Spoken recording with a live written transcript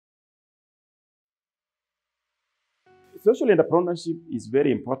Social entrepreneurship is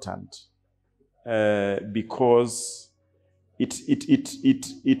very important because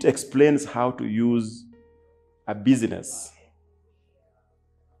it explains how to use a business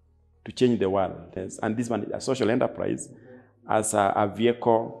to change the world. And this one is a social enterprise as a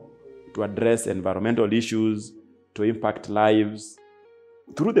vehicle to address environmental issues, to impact lives.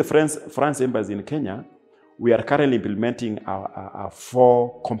 Through the France Embassy in Kenya, we are currently implementing a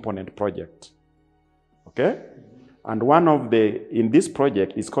 4-component project. Okay? And one of in this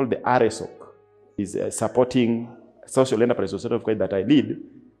project is called the Aressok. Is supporting social enterprise society that I lead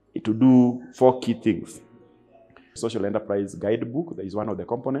to do 4 key things. Social enterprise guidebook, that is one of the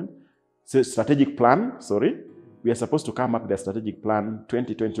components. So strategic plan, we are supposed to come up with a strategic plan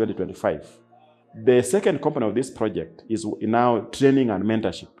 2020-2025. The second component of this project is now training and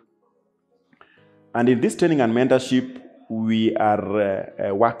mentorship. And in this training and mentorship, we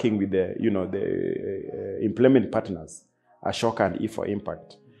are working with the implement partners, Aressok and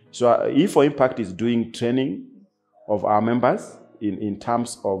E4Impact. So E4Impact is doing training of our members in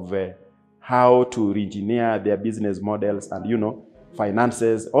terms of how to re-engineer their business models and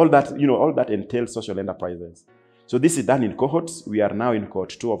finances, all that entails social enterprises. So this is done in cohorts. We are now in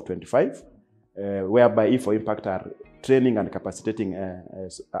cohort 2 of 25, whereby E4Impact are training and capacitating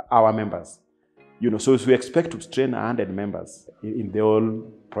our members. So we expect to train 100 members in the whole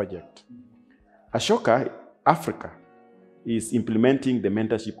project. Aressok Africa is implementing the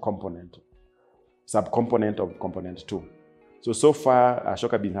mentorship component, subcomponent of component 2. So far,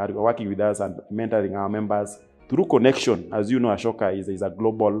 Aressok has been working with us and mentoring our members through connection. As you know, Aressok is a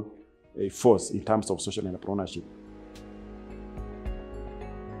global force in terms of social entrepreneurship.